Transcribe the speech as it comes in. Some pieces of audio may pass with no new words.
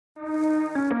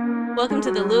Welcome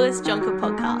to the Lewis Jonker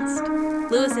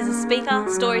podcast. Lewis is a speaker,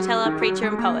 storyteller, preacher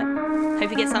and poet. Hope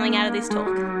you get something out of this talk.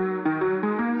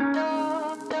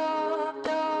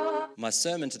 My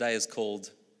sermon today is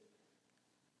called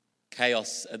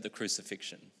Chaos at the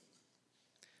Crucifixion.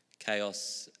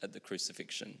 Chaos at the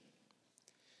Crucifixion.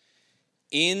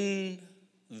 In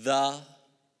the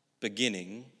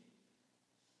beginning,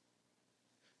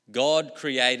 God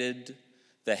created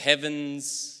the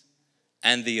heavens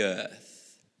and the earth.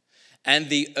 And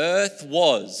the earth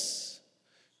was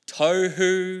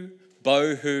tohu,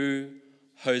 bohu,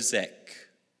 hosek.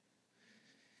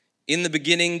 In the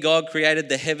beginning, God created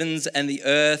the heavens and the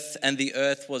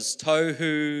earth was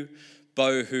tohu,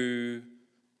 bohu,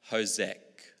 hosek.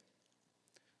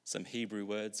 Some Hebrew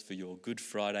words for your Good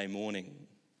Friday morning.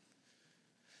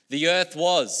 The earth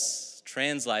was,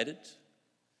 translated,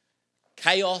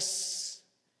 chaos,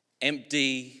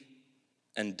 empty,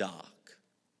 and dark.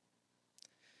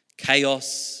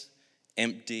 Chaos,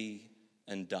 empty,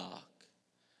 and dark.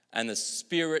 And the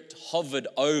Spirit hovered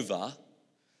over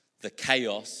the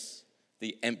chaos,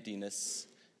 the emptiness,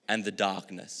 and the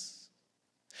darkness.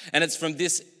 And it's from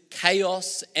this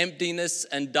chaos, emptiness,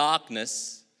 and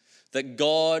darkness that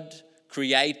God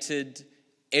created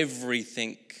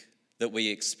everything that we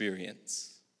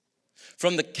experience.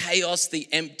 From the chaos, the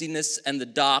emptiness, and the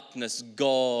darkness,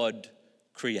 God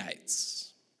creates.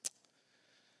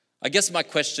 I guess my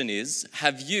question is,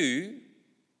 have you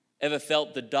ever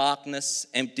felt the darkness,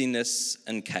 emptiness,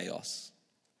 and chaos?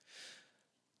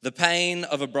 The pain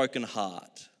of a broken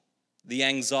heart, the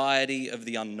anxiety of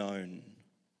the unknown,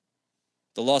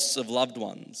 the loss of loved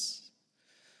ones,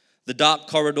 the dark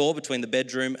corridor between the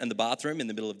bedroom and the bathroom in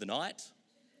the middle of the night,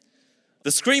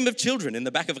 the scream of children in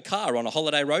the back of a car on a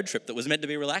holiday road trip that was meant to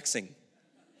be relaxing,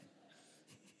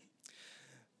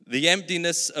 the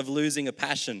emptiness of losing a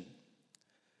passion,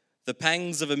 the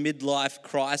pangs of a midlife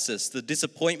crisis, the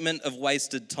disappointment of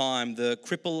wasted time, the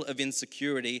cripple of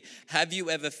insecurity. Have you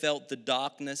ever felt the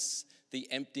darkness, the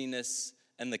emptiness,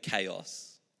 and the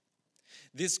chaos?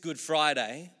 This Good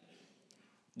Friday,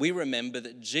 we remember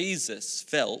that Jesus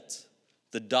felt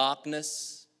the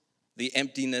darkness, the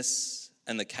emptiness,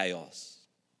 and the chaos.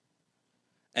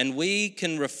 And we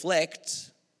can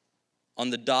reflect on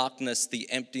the darkness, the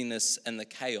emptiness, and the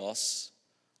chaos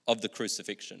of the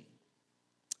crucifixion.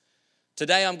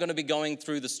 Today I'm going to be going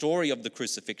through the story of the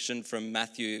crucifixion from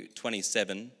Matthew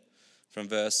 27, from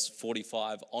verse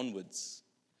 45 onwards.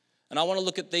 And I want to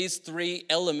look at these three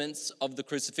elements of the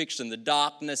crucifixion: the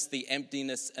darkness, the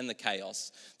emptiness, and the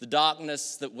chaos. The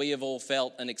darkness that we have all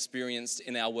felt and experienced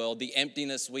in our world, the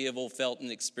emptiness we have all felt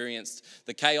and experienced,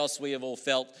 the chaos we have all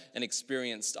felt and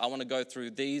experienced. I want to go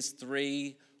through these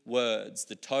three words,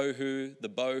 the tohu, the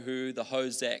bohu, the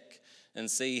hosek,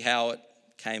 and see how it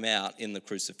came out in the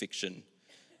crucifixion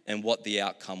and what the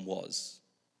outcome was.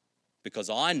 Because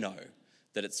I know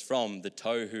that it's from the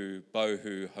tohu,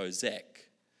 bohu, hosek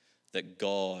that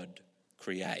God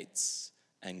creates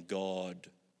and God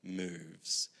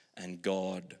moves and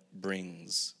God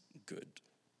brings good.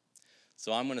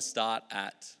 So I'm going to start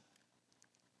at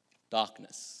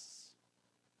darkness.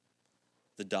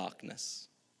 The darkness.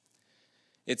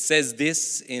 It says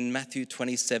this in Matthew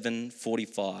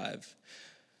 27:45.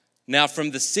 Now from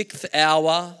the 6th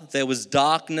hour there was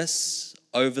darkness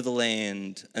over the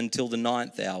land until the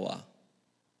 9th hour.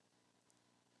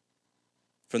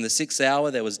 From the 6th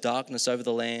hour there was darkness over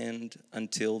the land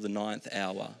until the 9th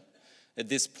hour. At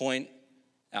this point,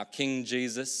 our King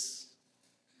Jesus,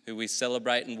 who we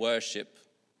celebrate and worship,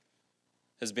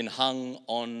 has been hung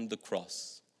on the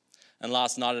cross. And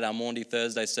last night at our Maundy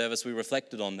Thursday service, we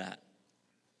reflected on that.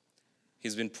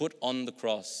 He's been put on the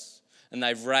cross. And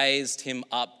they've raised him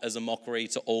up as a mockery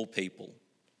to all people.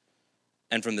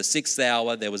 And from the 6th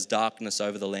hour, there was darkness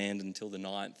over the land until the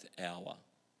 9th hour.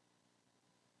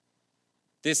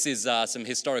 This is some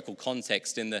historical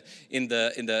context in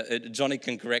the Johnny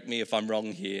can correct me if I'm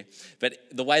wrong here, but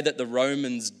the way that the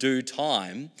Romans do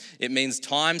time, it means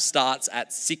time starts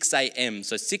at 6 a.m.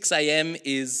 So 6 a.m.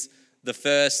 is the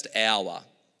first hour,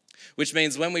 which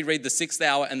means when we read the 6th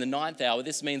hour and the 9th hour,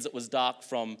 this means it was dark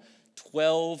from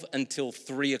 12 until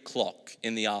 3 o'clock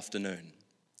in the afternoon.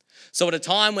 So at a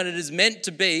time when it is meant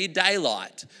to be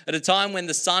daylight, at a time when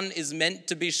the sun is meant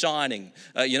to be shining,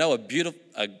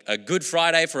 a Good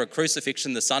Friday for a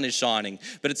crucifixion, the sun is shining,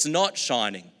 but it's not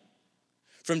shining.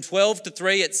 From 12 to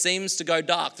 3, it seems to go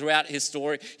dark. Throughout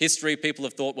history, people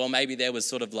have thought, well, maybe there was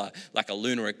sort of like a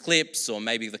lunar eclipse, or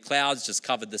maybe the clouds just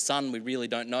covered the sun. We really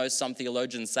don't know. Some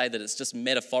theologians say that it's just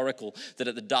metaphorical, that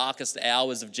at the darkest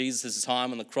hours of Jesus'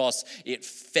 time on the cross, it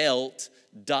felt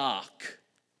dark.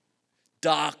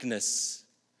 Darkness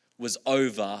was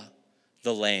over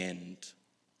the land.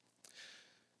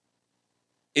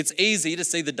 It's easy to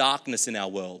see the darkness in our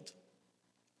world.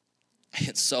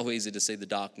 It's so easy to see the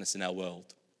darkness in our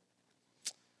world.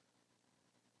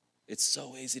 It's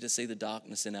so easy to see the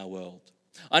darkness in our world.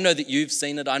 I know that you've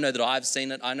seen it. I know that I've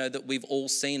seen it. I know that we've all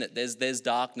seen it. There's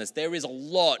darkness. There is a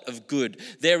lot of good.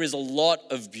 There is a lot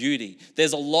of beauty.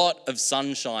 There's a lot of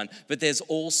sunshine, but there's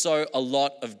also a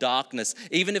lot of darkness.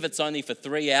 Even if it's only for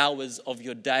 3 hours of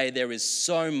your day, there is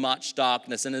so much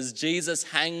darkness. And as Jesus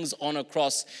hangs on a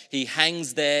cross, he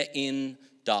hangs there in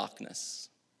darkness.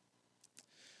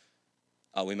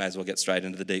 Oh, we may as well get straight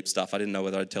into the deep stuff. I didn't know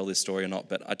whether I'd tell this story or not,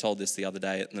 but I told this the other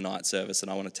day at the night service,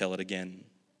 and I want to tell it again.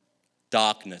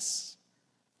 Darkness.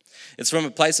 It's from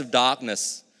a place of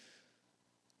darkness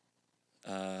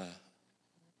and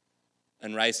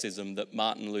racism that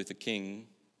Martin Luther King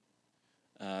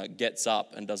gets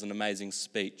up and does an amazing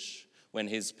speech when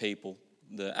his people,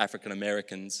 the African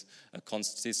Americans, are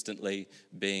consistently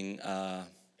being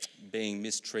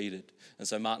mistreated. And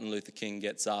so Martin Luther King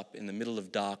gets up in the middle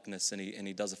of darkness and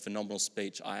he does a phenomenal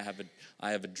speech. I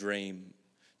have a dream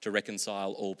to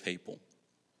reconcile all people,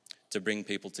 to bring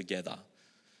people together.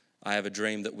 I have a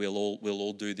dream that we'll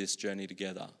all do this journey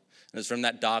together. And it's from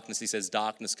that darkness, he says,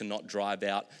 darkness cannot drive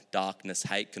out darkness.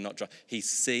 Hate cannot drive. He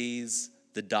sees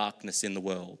the darkness in the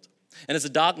world. And it's a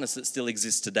darkness that still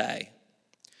exists today.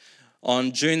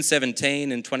 On June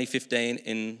 17 in 2015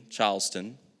 in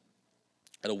Charleston,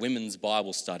 at a women's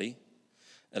Bible study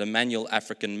at Emmanuel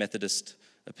African Methodist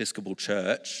Episcopal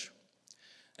Church,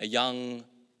 a young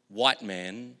white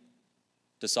man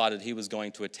decided he was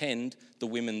going to attend the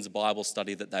women's Bible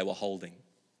study that they were holding.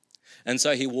 And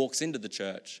so he walks into the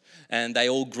church and they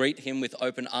all greet him with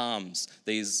open arms,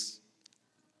 these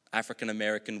African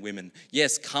American women.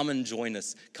 Yes, come and join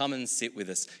us. Come and sit with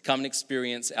us. Come and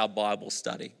experience our Bible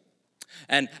study.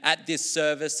 And at this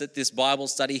service, at this Bible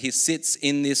study, he sits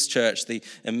in this church, the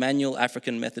Emmanuel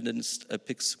African Methodist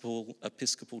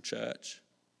Episcopal Church.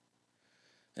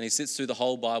 And he sits through the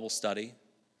whole Bible study.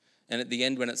 And at the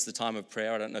end, when it's the time of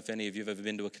prayer, I don't know if any of you have ever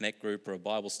been to a Connect group or a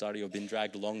Bible study or been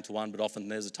dragged along to one, but often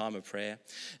there's a time of prayer.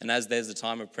 And as there's a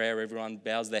time of prayer, everyone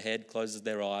bows their head, closes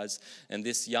their eyes, and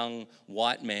this young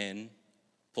white man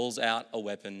pulls out a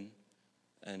weapon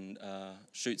and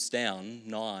shoots down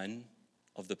 9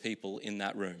 of the people in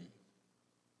that room.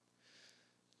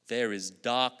 There is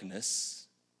darkness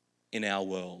in our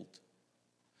world.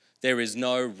 There is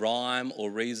no rhyme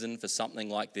or reason for something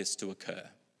like this to occur.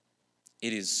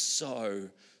 It is so,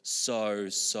 so,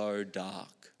 so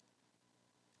dark.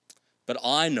 But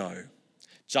I know,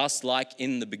 just like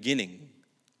in the beginning,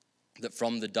 that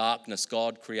from the darkness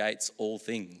God creates all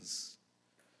things.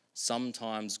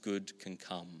 Sometimes good can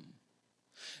come.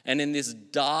 And in this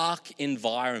dark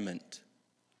environment,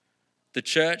 the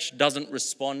church doesn't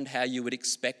respond how you would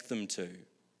expect them to,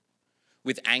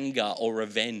 with anger or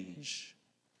revenge.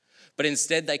 But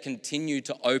instead, they continue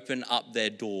to open up their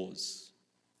doors.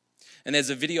 And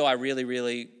there's a video I really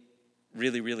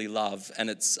love, and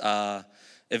it's a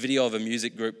video of a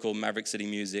music group called Maverick City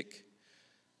Music,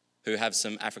 who have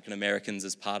some African Americans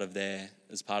as part of their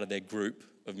group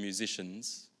of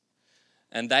musicians.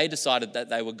 And they decided that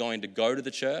they were going to go to the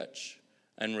church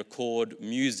and record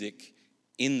music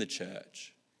in the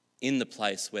church, in the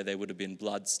place where there would have been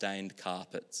blood-stained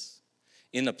carpets,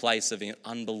 in the place of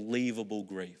unbelievable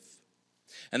grief.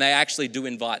 And they actually do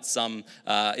invite some,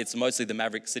 it's mostly the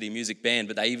Maverick City Music Band,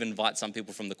 but they even invite some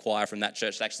people from the choir from that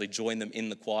church to actually join them in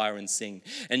the choir and sing.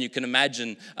 And you can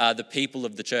imagine the people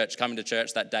of the church coming to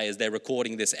church that day as they're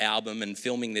recording this album and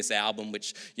filming this album,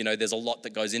 which, you know, there's a lot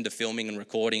that goes into filming and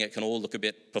recording. It can all look a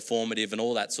bit performative and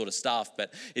all that sort of stuff.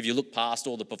 But if you look past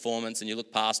all the performance and you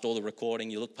look past all the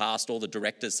recording, you look past all the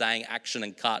directors saying action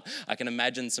and cut, I can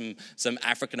imagine some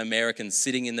African Americans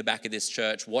sitting in the back of this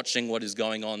church watching what is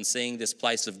going on, seeing this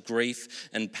place of grief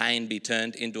and pain be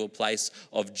turned into a place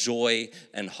of joy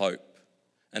and hope.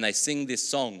 And they sing this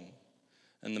song,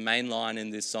 and the main line in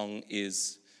this song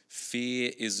is,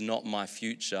 "Fear is not my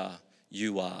future,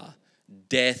 you are.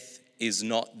 Death is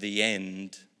not the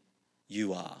end,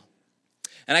 you are."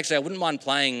 And actually, I wouldn't mind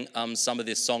playing some of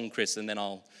this song, Chris, and then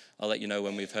I'll let you know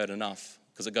when we've heard enough,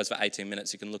 because it goes for 18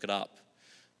 minutes, you can look it up.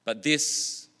 But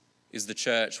this is the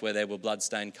church where there were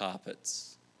blood-stained carpets.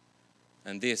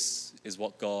 And this is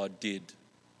what God did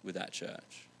with that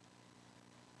church.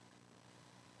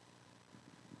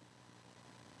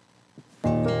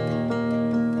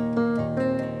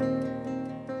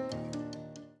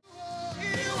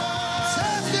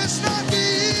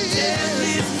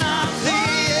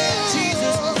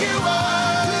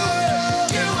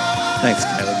 Thanks,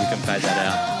 Caleb. You can fade that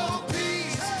out.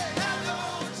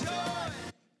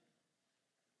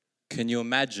 Can you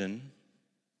imagine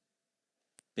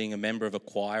being a member of a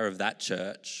choir of that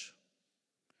church?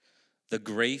 The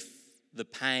grief, the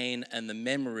pain, and the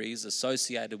memories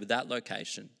associated with that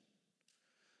location.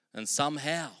 And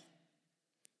somehow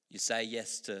you say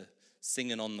yes to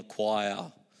singing on the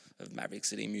choir of Maverick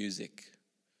City Music,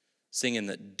 singing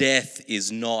that death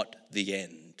is not the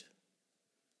end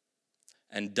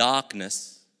and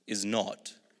darkness is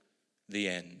not the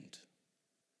end.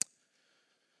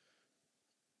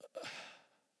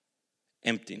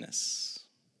 Emptiness,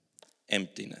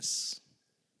 emptiness,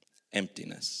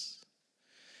 emptiness.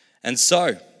 And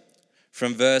so,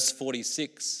 from verse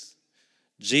 46,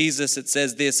 Jesus, it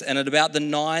says this, and at about the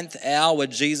 9th hour,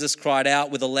 Jesus cried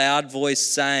out with a loud voice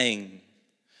saying,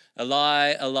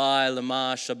 Eli, Eli,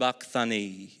 lama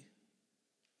sabachthani,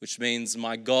 which means,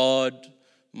 my God,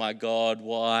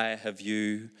 why have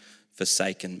you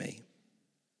forsaken me?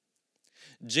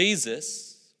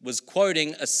 Jesus was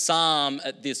quoting a psalm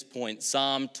at this point,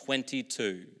 Psalm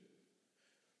 22.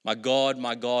 My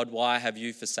God, why have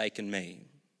you forsaken me?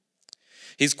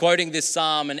 He's quoting this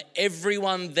psalm, and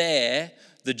everyone there,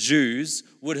 the Jews,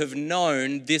 would have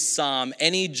known this psalm.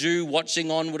 Any Jew watching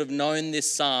on would have known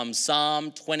this psalm,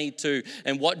 Psalm 22,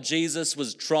 and what Jesus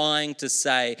was trying to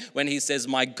say when he says,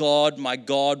 my God,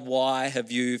 why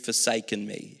have you forsaken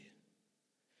me?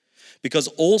 Because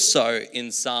also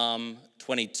in Psalm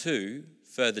 22,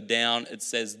 further down, it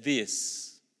says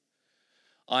this,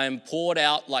 I am poured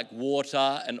out like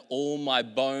water and all my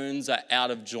bones are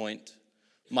out of joint.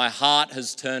 My heart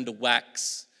has turned to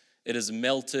wax. It has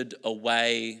melted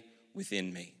away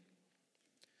within me.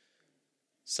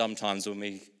 Sometimes when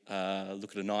we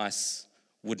look at a nice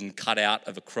wooden cutout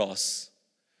of a cross,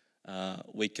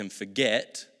 we can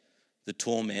forget the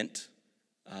torment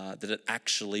that it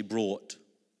actually brought.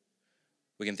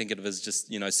 We can think of it as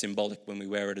just, symbolic when we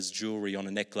wear it as jewelry on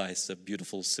a necklace, a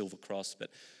beautiful silver cross.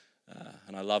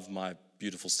 And I love my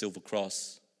beautiful silver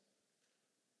cross.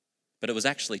 But it was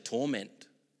actually torment.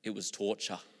 It was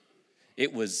torture.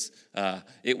 It was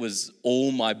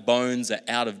all my bones are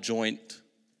out of joint,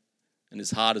 and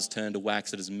his heart has turned to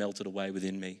wax. It has melted away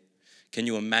within me. Can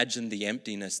you imagine the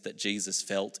emptiness that Jesus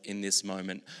felt in this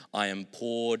moment? I am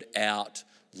poured out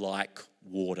like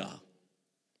water.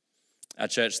 Our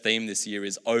church theme this year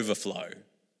is overflow.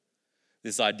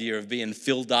 This idea of being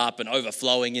filled up and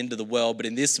overflowing into the world. But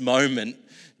in this moment,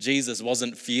 Jesus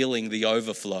wasn't feeling the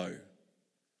overflow.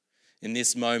 In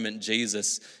this moment,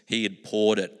 Jesus, he had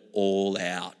poured it all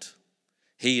out.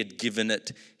 He had given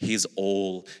it his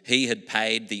all. He had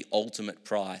paid the ultimate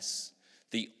price,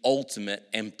 the ultimate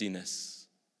emptiness.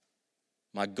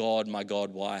 My God,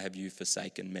 why have you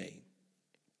forsaken me?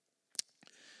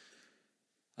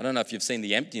 I don't know if you've seen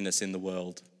the emptiness in the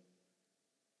world.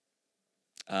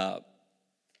 The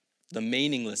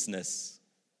meaninglessness.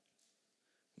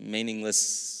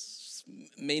 Meaningless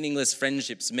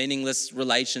friendships, meaningless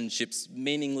relationships,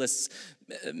 meaningless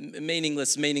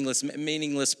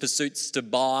pursuits to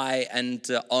buy and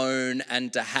to own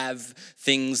and to have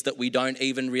things that we don't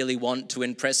even really want, to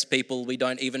impress people we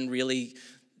don't even really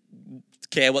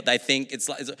care what they think. It's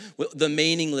the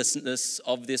meaninglessness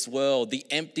of this world, the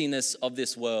emptiness of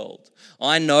this world.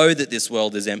 I know that this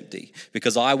world is empty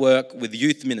because I work with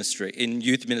youth ministry,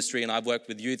 and I've worked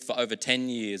with youth for over 10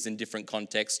 years in different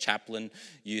contexts, chaplain,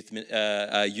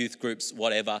 youth groups,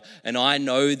 whatever. And I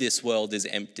know this world is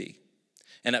empty,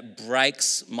 and it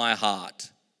breaks my heart.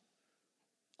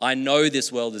 I know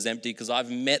this world is empty because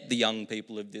I've met the young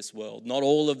people of this world, not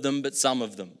all of them, but some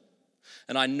of them.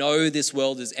 And I know this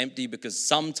world is empty because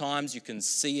sometimes you can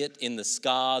see it in the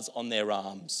scars on their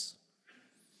arms.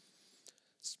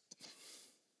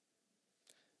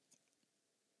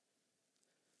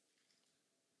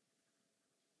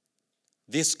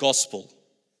 This gospel,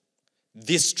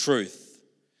 this truth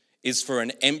is for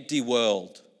an empty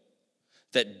world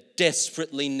that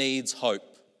desperately needs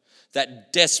hope,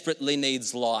 that desperately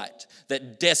needs light,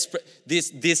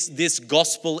 this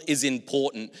gospel is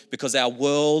important because our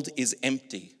world is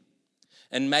empty.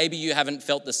 And maybe you haven't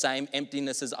felt the same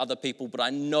emptiness as other people, but I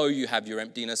know you have your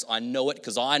emptiness. I know it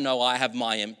because I know I have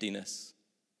my emptiness.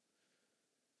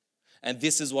 And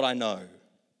this is what I know,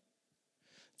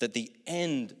 that the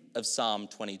end of Psalm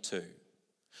 22,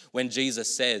 when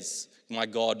Jesus says, my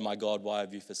God, why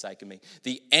have you forsaken me?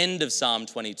 The end of Psalm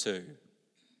 22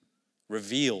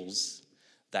 reveals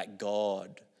that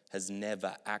God has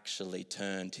never actually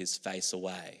turned his face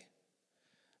away.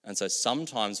 And so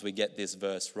sometimes we get this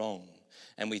verse wrong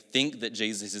and we think that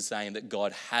Jesus is saying that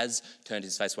God has turned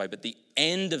his face away. But the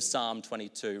end of Psalm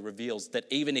 22 reveals that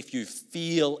even if you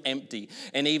feel empty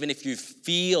and even if you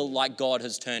feel like God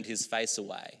has turned his face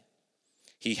away,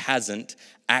 He hasn't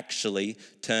actually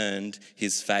turned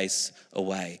his face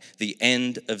away. The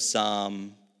end of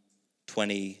Psalm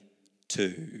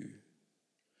 22.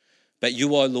 But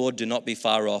you, O Lord, do not be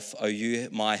far off. O you,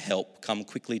 my help, come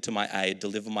quickly to my aid.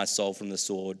 Deliver my soul from the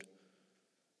sword,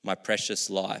 my precious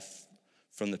life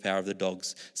from the power of the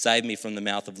dogs. Save me from the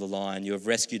mouth of the lion. You have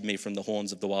rescued me from the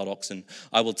horns of the wild oxen.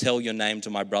 I will tell your name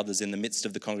to my brothers. In the midst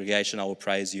of the congregation, I will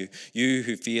praise you. You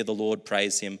who fear the Lord,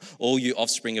 praise him. All you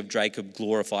offspring of Jacob,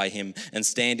 glorify him, and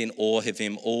stand in awe of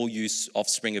him, all you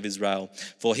offspring of Israel.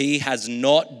 For he has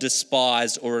not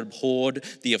despised or abhorred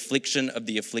the affliction of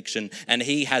the affliction, and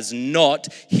he has not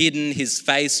hidden his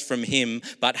face from him,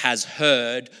 but has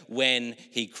heard when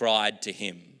he cried to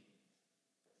him.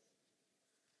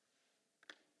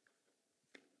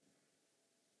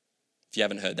 If you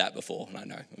haven't heard that before, and I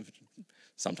know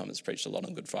sometimes it's preached a lot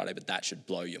on Good Friday, but that should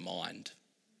blow your mind.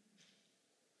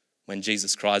 When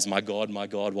Jesus cries, my God,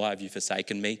 why have you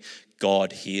forsaken me?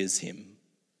 God hears him.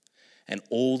 And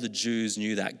all the Jews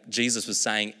knew that. Jesus was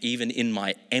saying, even in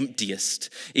my emptiest,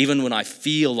 even when I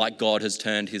feel like God has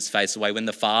turned his face away, when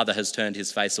the Father has turned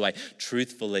his face away,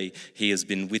 truthfully, he has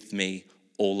been with me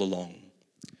all along.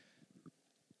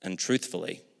 And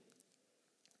truthfully,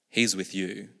 he's with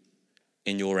you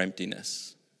in your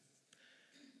emptiness.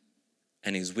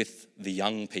 And he's with the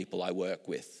young people I work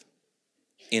with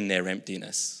in their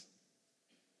emptiness.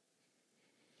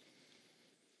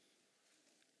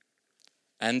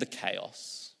 And the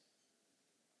chaos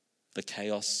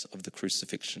of the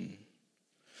crucifixion.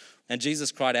 And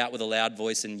Jesus cried out with a loud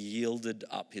voice and yielded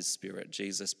up his spirit.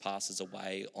 Jesus passes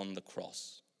away on the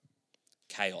cross.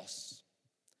 Chaos.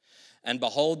 And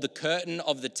behold, the curtain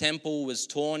of the temple was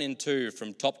torn in two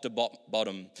from top to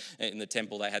bottom. In the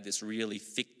temple, they had this really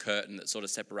thick curtain that sort of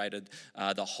separated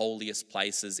the holiest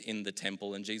places in the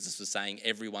temple. And Jesus was saying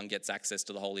everyone gets access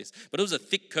to the holiest. But it was a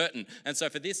thick curtain. And so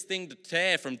for this thing to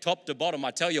tear from top to bottom,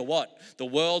 I tell you what, the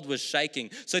world was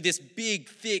shaking. So this big,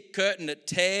 thick curtain, it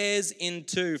tears in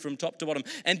two from top to bottom.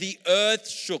 And the earth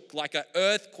shook like an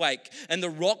earthquake. And the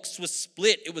rocks were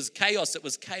split. It was chaos.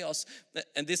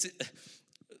 And this is...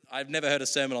 I've never heard a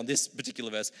sermon on this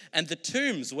particular verse. And the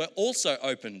tombs were also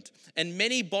opened, and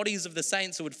many bodies of the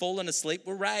saints who had fallen asleep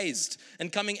were raised.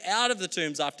 And coming out of the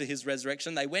tombs after his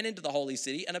resurrection, they went into the holy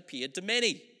city and appeared to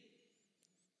many.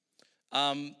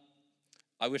 I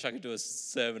wish I could do a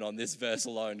sermon on this verse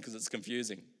alone because it's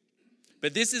confusing.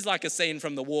 But this is like a scene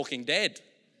from The Walking Dead.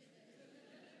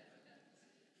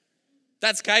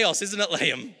 That's chaos, isn't it,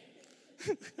 Liam?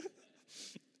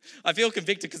 I feel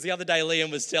convicted because the other day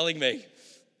Liam was telling me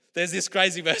there's this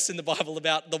crazy verse in the Bible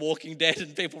about the Walking Dead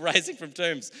and people raising from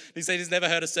tombs. He said he's never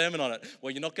heard a sermon on it.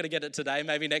 Well, you're not going to get it today,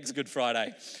 maybe next Good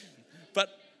Friday.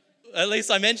 But at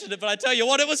least I mentioned it. But I tell you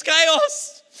what, it was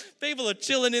chaos. People are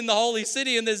chilling in the holy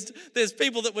city and there's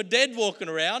people that were dead walking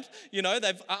around. You know,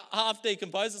 they've half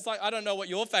decomposed. It's like, I don't know what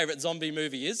your favourite zombie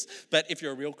movie is, but if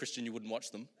you're a real Christian, you wouldn't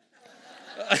watch them.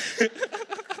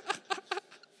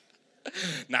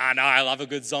 No, I love a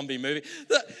good zombie movie.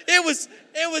 It was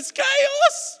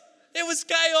chaos. It was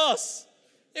chaos.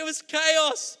 It was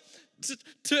chaos.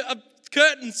 To a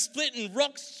curtain splitting,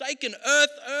 rocks shaking,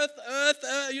 earth,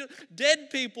 dead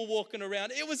people walking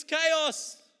around. It was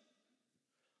chaos.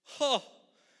 Oh,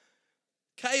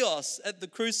 chaos at the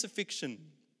crucifixion.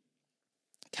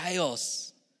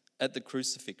 Chaos at the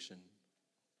crucifixion.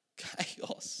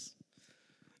 Chaos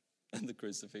at the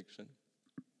crucifixion.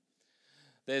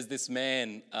 There's this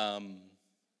man,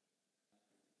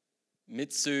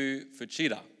 Mitsu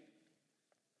Fuchida.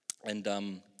 And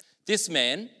this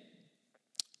man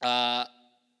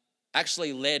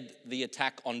actually led the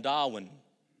attack on Darwin.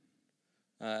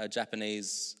 A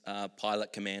Japanese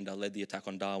pilot commander led the attack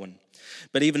on Darwin.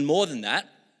 But even more than that,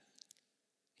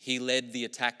 he led the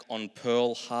attack on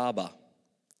Pearl Harbor.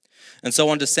 And so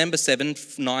on December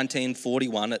 7th,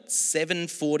 1941, at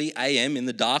 7:40 a.m. in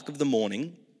the dark of the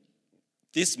morning,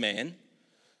 this man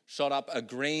shot up a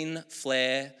green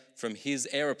flare from his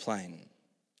aeroplane,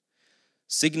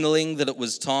 signaling that it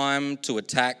was time to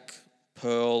attack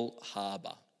Pearl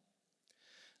Harbor.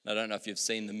 I don't know if you've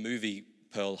seen the movie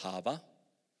Pearl Harbor,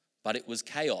 but it was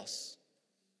chaos.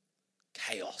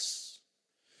 Chaos.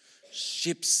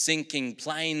 Ships sinking,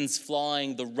 planes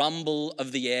flying, the rumble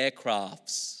of the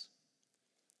aircrafts.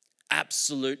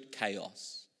 Absolute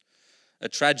chaos. A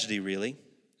tragedy, really.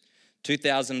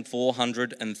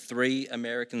 2,403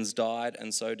 Americans died,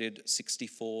 and so did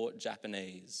 64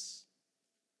 Japanese.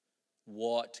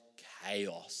 What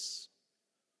chaos.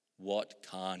 What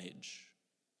carnage.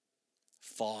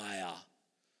 Fire.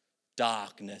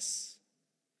 Darkness.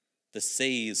 The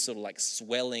sea is sort of like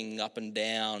swelling up and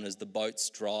down as the boats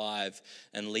drive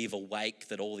and leave a wake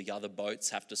that all the other boats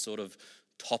have to sort of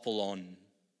topple on.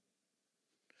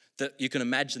 That you can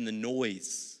imagine the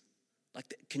noise.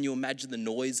 Like, can you imagine the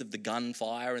noise of the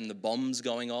gunfire and the bombs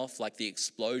going off, like the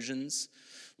explosions,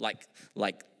 like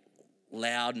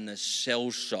loudness,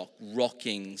 shell shock,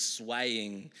 rocking,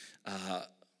 swaying,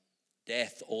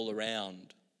 death all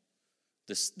around,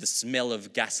 the smell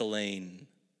of gasoline,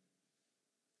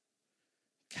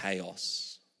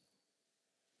 chaos.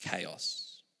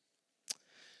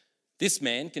 This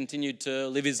man continued to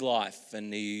live his life,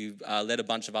 and he led a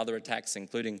bunch of other attacks,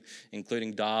 including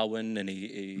Darwin, and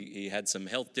he had some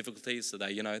health difficulties, so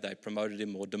they promoted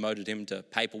him or demoted him to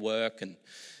paperwork, and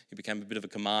he became a bit of a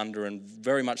commander. And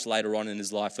very much later on in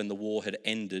his life, when the war had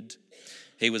ended,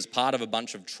 he was part of a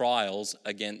bunch of trials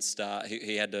against.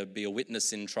 He had to be a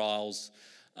witness in trials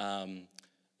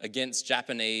against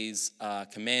Japanese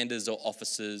commanders or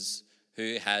officers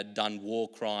who had done war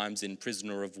crimes in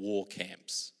prisoner of war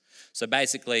camps. So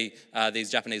basically, these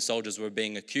Japanese soldiers were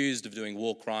being accused of doing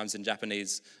war crimes in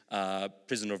Japanese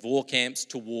prisoner of war camps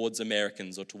towards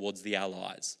Americans or towards the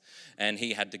Allies. And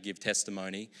he had to give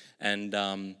testimony, and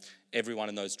everyone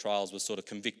in those trials was sort of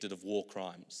convicted of war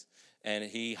crimes. And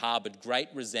he harbored great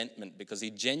resentment because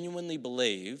he genuinely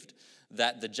believed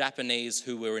that the Japanese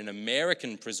who were in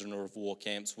American prisoner of war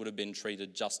camps would have been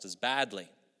treated just as badly.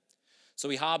 So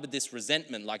he harbored this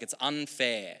resentment, like it's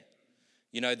unfair.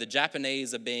 The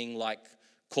Japanese are being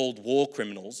called war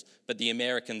criminals, but the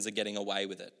Americans are getting away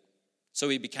with it. So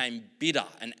he became bitter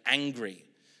and angry.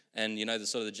 And,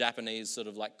 the Japanese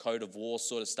code of war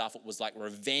sort of stuff, it was like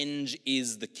revenge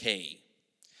is the key.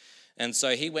 And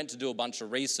so he went to do a bunch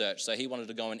of research. So he wanted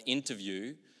to go and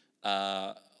interview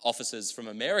officers from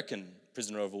American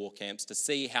prisoner of war camps to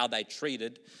see how they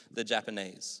treated the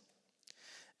Japanese.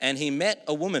 And he met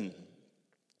a woman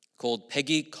called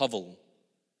Peggy Covell,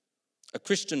 a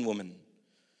Christian woman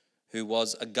who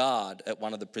was a guard at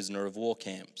one of the prisoner of war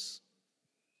camps.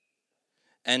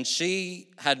 And she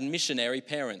had missionary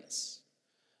parents,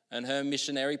 and her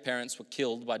missionary parents were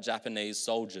killed by Japanese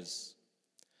soldiers.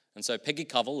 And so Peggy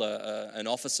Covell, an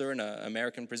officer in an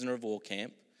American prisoner of war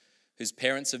camp, whose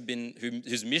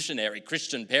missionary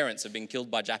Christian parents have been killed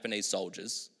by Japanese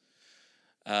soldiers,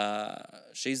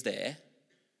 she's there,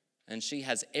 and she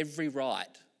has every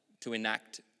right to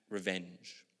enact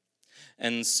revenge.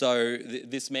 And so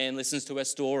this man listens to her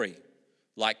story,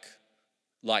 like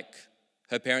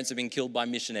her parents have been killed by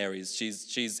missionaries.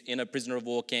 She's in a prisoner of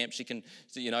war camp. She can,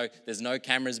 there's no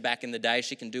cameras back in the day.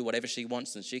 She can do whatever she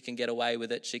wants, and she can get away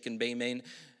with it. She can be mean,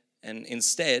 and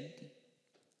instead,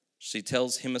 she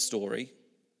tells him a story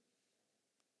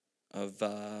of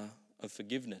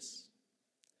forgiveness.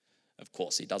 Of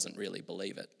course, he doesn't really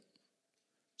believe it,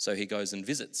 so he goes and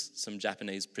visits some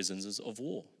Japanese prisoners of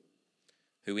war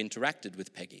who interacted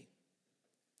with Peggy.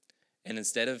 And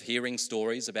instead of hearing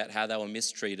stories about how they were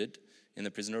mistreated in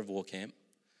the prisoner of war camp,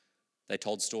 they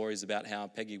told stories about how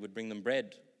Peggy would bring them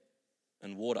bread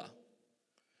and water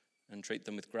and treat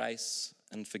them with grace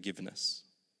and forgiveness.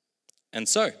 And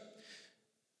so,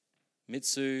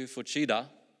 Mitsu Fuchida,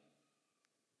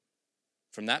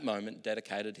 from that moment,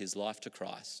 dedicated his life to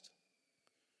Christ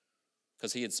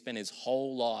because he had spent his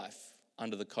whole life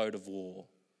under the code of war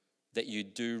that you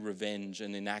do revenge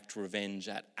and enact revenge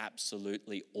at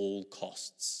absolutely all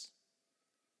costs.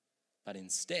 But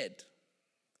instead,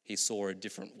 he saw a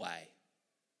different way.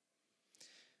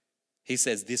 He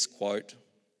says this quote,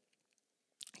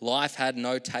 "Life had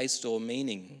no taste or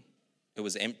meaning. It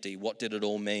was empty. What did it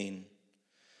all mean?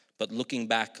 But looking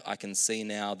back, I can see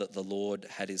now that the Lord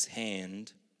had his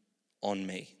hand on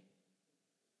me."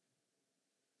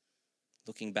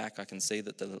 Looking back, I can see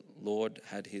that the Lord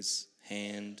had his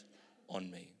hand on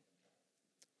me.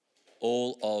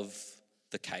 All of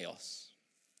the chaos.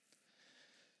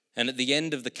 And at the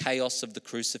end of the chaos of the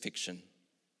crucifixion,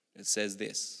 it says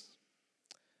this: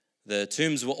 "The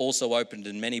tombs were also opened,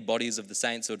 and many bodies of the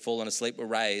saints who had fallen asleep were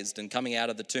raised. And coming out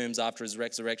of the tombs after his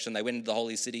resurrection, they went into the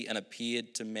holy city and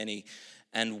appeared to many.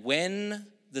 And when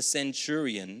the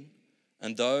centurion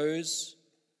and those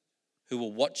who were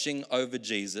watching over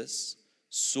Jesus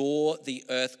saw the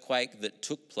earthquake that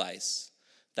took place,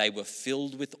 they were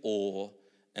filled with awe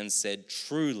and said,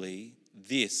 'Truly,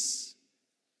 this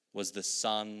was the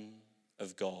Son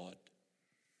of God.'"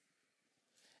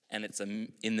 And it's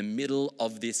in the middle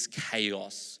of this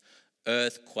chaos,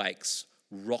 earthquakes,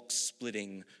 rocks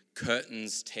splitting,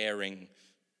 curtains tearing,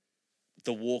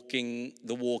 the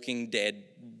walking dead.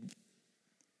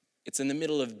 It's in the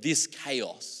middle of this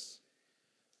chaos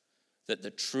that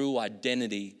the true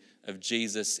identity of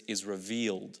Jesus is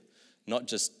revealed, not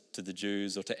just to the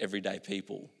Jews or to everyday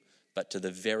people, but to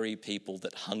the very people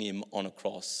that hung him on a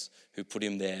cross, who put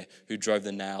him there, who drove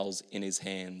the nails in his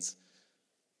hands.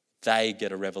 They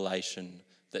get a revelation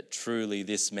that truly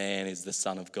this man is the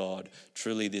Son of God.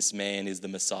 Truly this man is the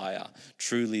Messiah.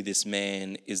 Truly this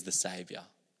man is the Saviour.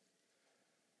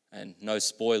 And no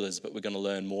spoilers, but we're going to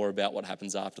learn more about what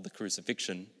happens after the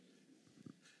crucifixion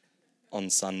on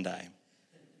Sunday.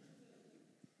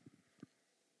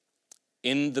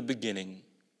 In the beginning,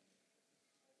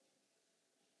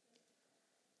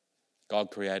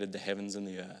 God created the heavens and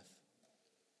the earth.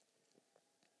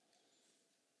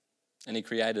 And he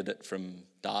created it from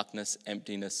darkness,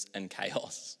 emptiness, and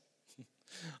chaos.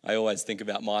 I always think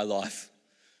about my life.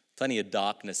 Plenty of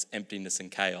darkness, emptiness,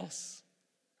 and chaos.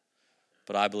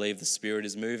 But I believe the Spirit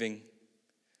is moving.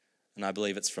 And I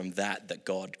believe it's from that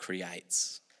God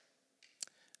creates.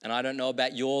 And I don't know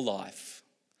about your life.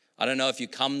 I don't know if you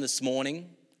come this morning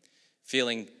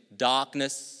feeling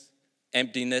darkness,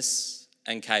 emptiness,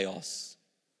 and chaos.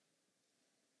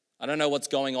 I don't know what's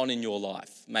going on in your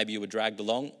life. Maybe you were dragged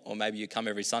along, or maybe you come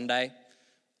every Sunday.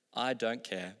 I don't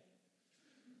care.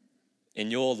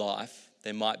 In your life,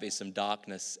 there might be some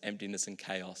darkness, emptiness, and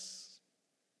chaos.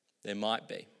 There might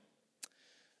be.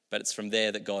 But it's from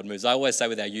there that God moves. I always say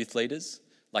with our youth leaders,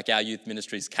 like our youth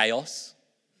ministry is chaos,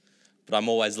 but I'm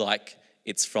always like,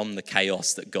 it's from the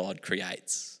chaos that God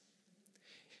creates.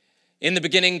 In the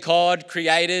beginning, God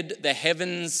created the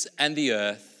heavens and the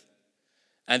earth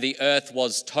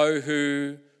was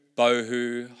tohu,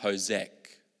 bohu, hosek.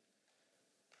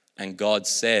 And God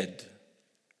said,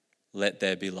 let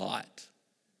there be light.